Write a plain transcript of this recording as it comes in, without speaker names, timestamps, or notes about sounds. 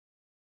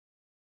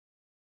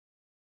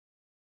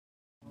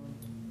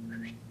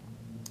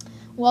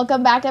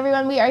Welcome back,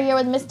 everyone. We are here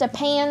with Mr.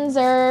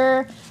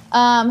 Panzer,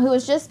 who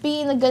was just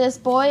being the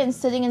goodest boy and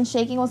sitting and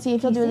shaking. We'll see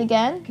if he'll do it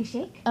again. Can you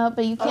shake? Oh,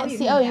 but you can't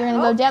see. Oh, you're going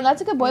to go down.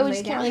 That's a good boy. We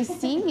just can't really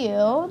see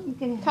you.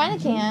 Kind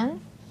of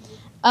can.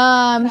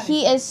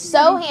 He is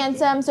so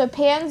handsome. So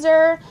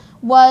Panzer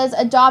was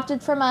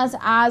adopted from us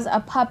as a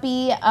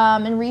puppy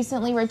and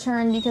recently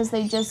returned because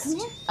they just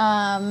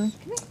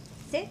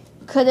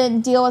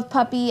couldn't deal with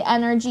puppy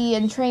energy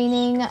and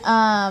training.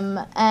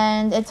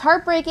 And it's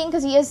heartbreaking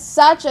because he is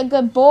such a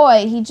good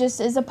boy. He just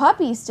is a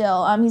puppy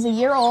still. He's a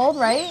year old,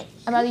 right?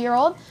 About a year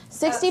old.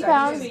 60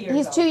 pounds.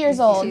 He's 2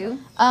 years old.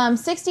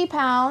 60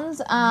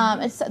 pounds.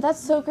 That's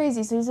so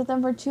crazy. So he's with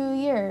them for 2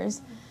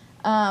 years.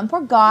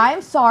 Poor guy.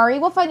 I'm sorry.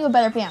 We'll find you a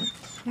better fam.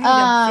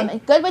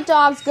 Good with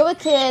dogs, good with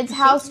kids,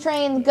 house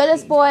trained,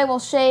 goodest boy, will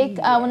shake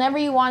whenever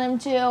you want him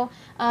to.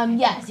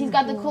 Yes, he's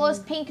got the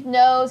coolest pink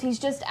nose. He's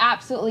just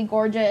absolutely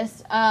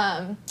gorgeous.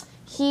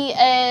 He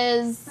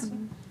is,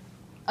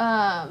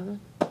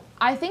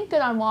 I think,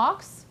 good on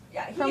walks.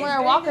 Yeah, from what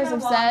our walkers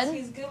have said.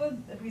 He's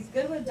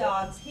good with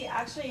dogs.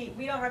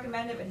 We don't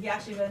recommend it, but he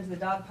actually runs the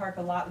dog park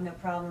a lot with no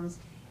problems.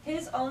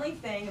 His only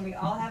thing, and we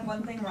all have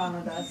one thing wrong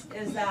with us,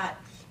 is that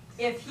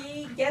if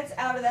he gets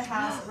out of the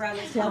house around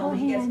his home,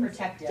 he gets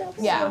protected.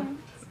 Yeah.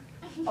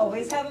 So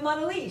always have him on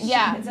a leash.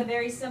 Yeah. It's a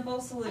very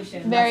simple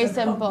solution. Very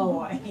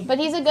simple. But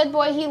he's a good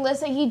boy.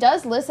 He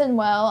does listen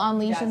well on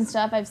leash and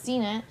stuff. I've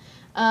seen it.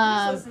 He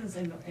just listens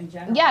in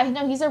general. Yeah,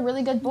 no, he's a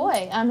really good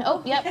boy.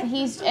 Oh, yep,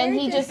 he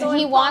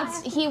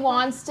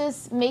wants to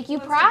make you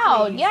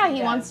proud. Yeah,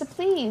 he wants to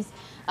please.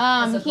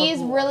 He's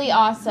really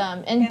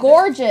awesome and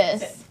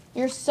gorgeous.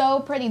 You're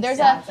so pretty.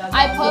 That's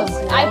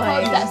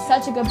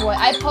such a good boy.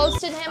 I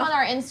posted him on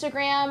our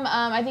Instagram,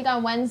 I think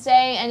on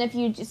Wednesday, and if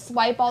you just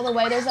swipe all the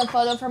way, there's a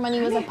photo from when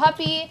he was a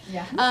puppy.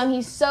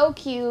 He's so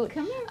cute.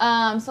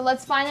 So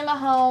let's find him a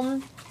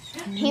home.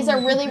 He's a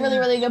really, really,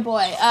 really good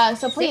boy.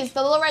 So please,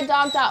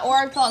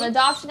 thelittlereddog.org, fill out an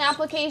adoption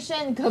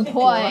application. Good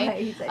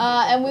boy.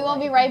 And we will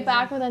be right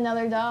back with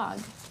another dog.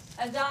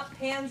 Adopt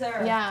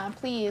Panzer. Yeah,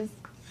 please.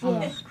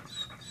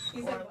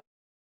 He's a